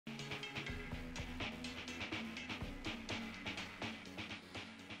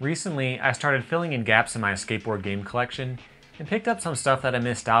Recently, I started filling in gaps in my skateboard game collection and picked up some stuff that I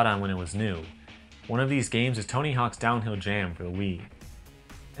missed out on when it was new. One of these games is Tony Hawk's Downhill Jam for the Wii.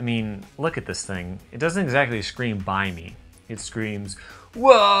 I mean, look at this thing. It doesn't exactly scream "buy me." It screams,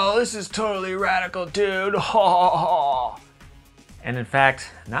 "Whoa, this is totally radical, dude, ha ha ha." And in fact,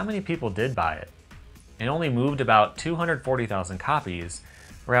 not many people did buy it. It only moved about 240,000 copies,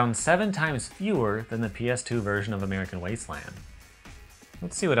 around 7 times fewer than the PS2 version of American Wasteland.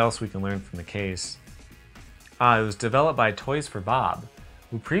 Let's see what else we can learn from the case. It was developed by Toys for Bob,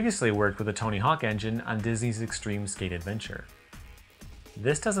 who previously worked with the Tony Hawk engine on Disney's Extreme Skate Adventure.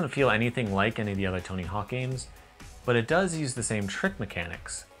 This doesn't feel anything like any of the other Tony Hawk games, but it does use the same trick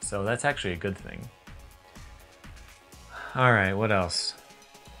mechanics, so that's actually a good thing. Alright, what else?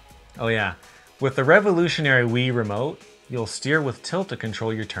 Oh yeah, with the revolutionary Wii Remote, you'll steer with tilt to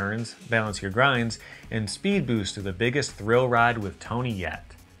control your turns, balance your grinds, and speed boost to the biggest thrill ride with Tony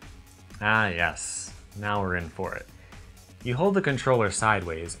yet. Ah yes, now we're in for it. You hold the controller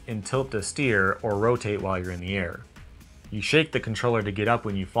sideways and tilt to steer or rotate while you're in the air. You shake the controller to get up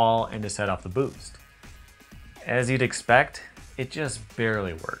when you fall and to set off the boost. As you'd expect, it just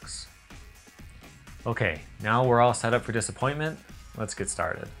barely works. Okay, now we're all set up for disappointment, let's get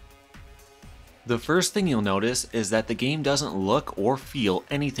started. The first thing you'll notice is that the game doesn't look or feel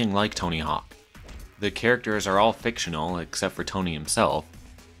anything like Tony Hawk. The characters are all fictional except for Tony himself.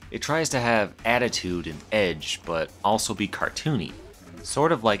 It tries to have attitude and edge, but also be cartoony,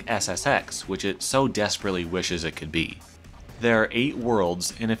 sort of like SSX, which it so desperately wishes it could be. There are 8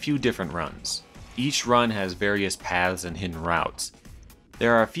 worlds and a few different runs. Each run has various paths and hidden routes.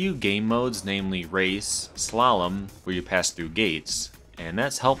 There are a few game modes, namely Race, Slalom, where you pass through gates, and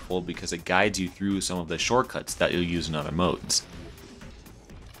that's helpful because it guides you through some of the shortcuts that you'll use in other modes.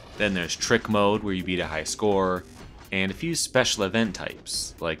 Then there's Trick Mode, where you beat a high score, and a few special event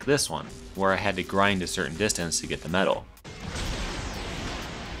types, like this one, where I had to grind a certain distance to get the medal.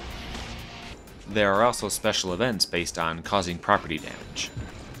 There are also special events based on causing property damage.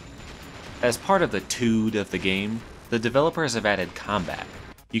 As part of the tood of the game, the developers have added combat.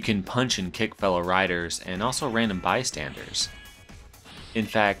 You can punch and kick fellow riders and also random bystanders. In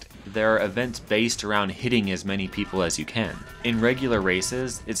fact, there are events based around hitting as many people as you can. In regular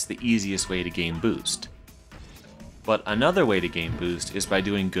races, it's the easiest way to gain boost. But another way to gain boost is by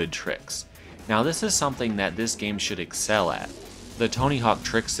doing good tricks. Now this is something that this game should excel at. The Tony Hawk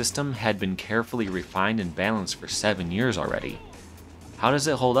trick system had been carefully refined and balanced for 7 years already. How does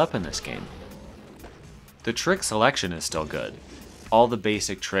it hold up in this game? The trick selection is still good. All the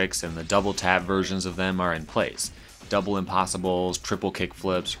basic tricks and the double tap versions of them are in place. Double impossibles, triple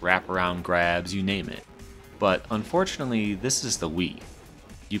kickflips, wraparound grabs, you name it. But unfortunately, this is the Wii.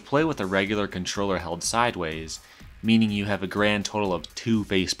 You play with a regular controller held sideways, meaning you have a grand total of 2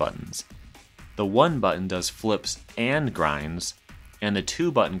 face buttons. The 1 button does flips and grinds, and the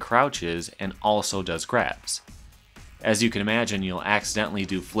 2 button crouches and also does grabs. As you can imagine, you'll accidentally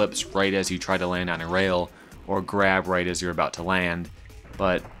do flips right as you try to land on a rail, or grab right as you're about to land,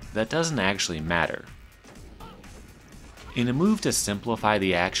 but that doesn't actually matter. In a move to simplify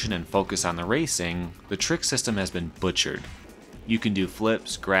the action and focus on the racing, the trick system has been butchered. You can do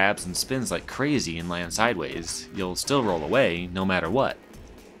flips, grabs, and spins like crazy and land sideways. You'll still roll away, no matter what.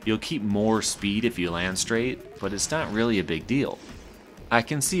 You'll keep more speed if you land straight, but it's not really a big deal. I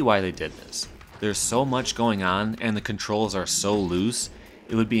can see why they did this. There's so much going on and the controls are so loose,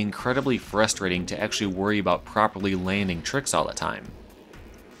 it would be incredibly frustrating to actually worry about properly landing tricks all the time.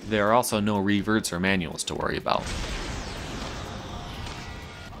 There are also no reverts or manuals to worry about.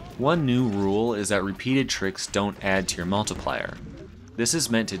 One new rule is that repeated tricks don't add to your multiplier. This is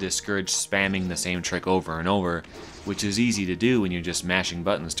meant to discourage spamming the same trick over and over, which is easy to do when you're just mashing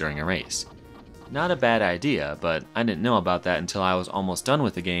buttons during a race. Not a bad idea, but I didn't know about that until I was almost done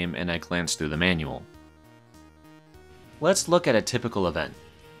with the game and I glanced through the manual. Let's look at a typical event.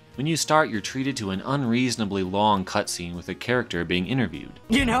 When you start, you're treated to an unreasonably long cutscene with a character being interviewed.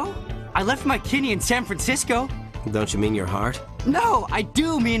 You know, I left my kidney in San Francisco. Don't you mean your heart? No, I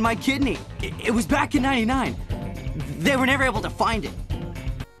do mean my kidney. It was back in '99. They were never able to find it.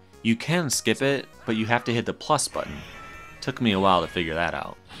 You can skip it, but you have to hit the plus button. Took me a while to figure that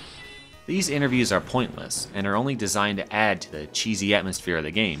out. These interviews are pointless and are only designed to add to the cheesy atmosphere of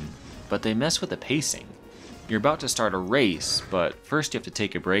the game, but they mess with the pacing. You're about to start a race, but first you have to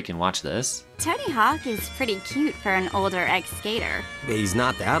take a break and watch this. Tony Hawk is pretty cute for an older ex-skater. He's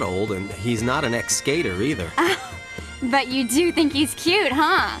not that old, and he's not an ex-skater either. But you do think he's cute,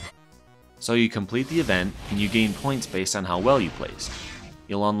 huh? So you complete the event, and you gain points based on how well you placed.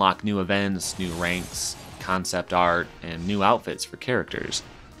 You'll unlock new events, new ranks, concept art, and new outfits for characters.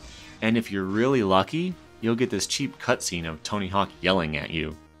 And if you're really lucky, you'll get this cheap cutscene of Tony Hawk yelling at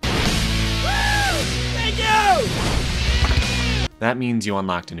you. Thank you! That means you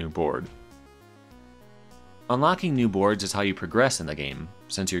unlocked a new board. Unlocking new boards is how you progress in the game,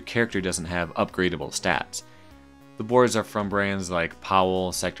 since your character doesn't have upgradable stats. The boards are from brands like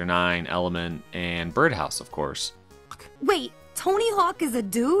Powell, Sector 9, Element, and Birdhouse, of course. Wait, Tony Hawk is a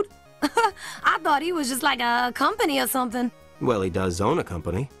dude? I thought he was just like a company or something. Well, he does own a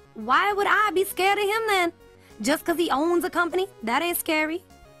company. Why would I be scared of him then? Just because he owns a company? That ain't scary.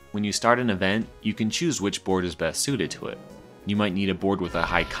 When you start an event, you can choose which board is best suited to it. You might need a board with a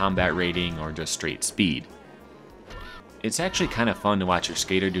high combat rating or just straight speed. It's actually kind of fun to watch your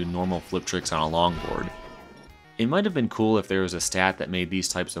skater do normal flip tricks on a longboard. It might have been cool if there was a stat that made these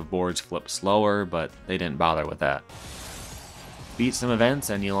types of boards flip slower, but they didn't bother with that. Beat some events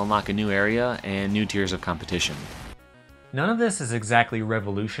and you'll unlock a new area and new tiers of competition. None of this is exactly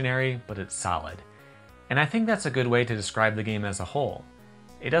revolutionary, but it's solid. And I think that's a good way to describe the game as a whole.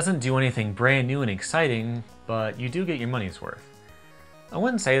 It doesn't do anything brand new and exciting, but you do get your money's worth. I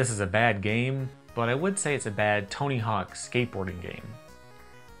wouldn't say this is a bad game, but I would say it's a bad Tony Hawk skateboarding game.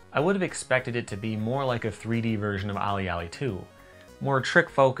 I would have expected it to be more like a 3D version of Ollie Ollie 2, more trick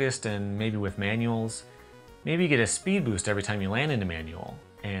focused and maybe with manuals. Maybe you get a speed boost every time you land in a manual,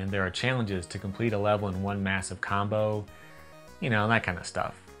 and there are challenges to complete a level in one massive combo, you know, that kind of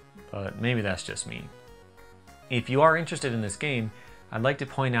stuff. But maybe that's just me. If you are interested in this game, I'd like to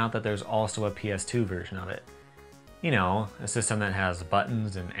point out that there's also a PS2 version of it. You know, a system that has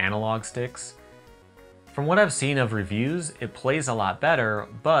buttons and analog sticks. From what I've seen of reviews, it plays a lot better,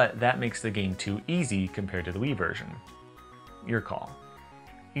 but that makes the game too easy compared to the Wii version. Your call.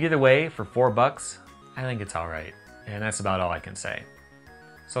 Either way, for $4, I think it's alright, and that's about all I can say.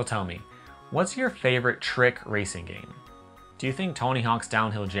 So tell me, what's your favorite trick racing game? Do you think Tony Hawk's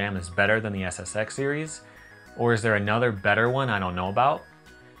Downhill Jam is better than the SSX series? Or is there another better one I don't know about?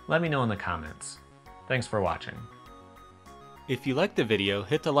 Let me know in the comments. Thanks for watching. If you liked the video,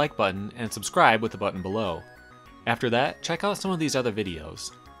 hit the like button and subscribe with the button below. After that, check out some of these other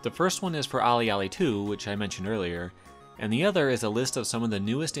videos. The first one is for Ollie Ollie 2, which I mentioned earlier, and the other is a list of some of the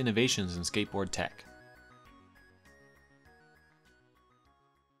newest innovations in skateboard tech.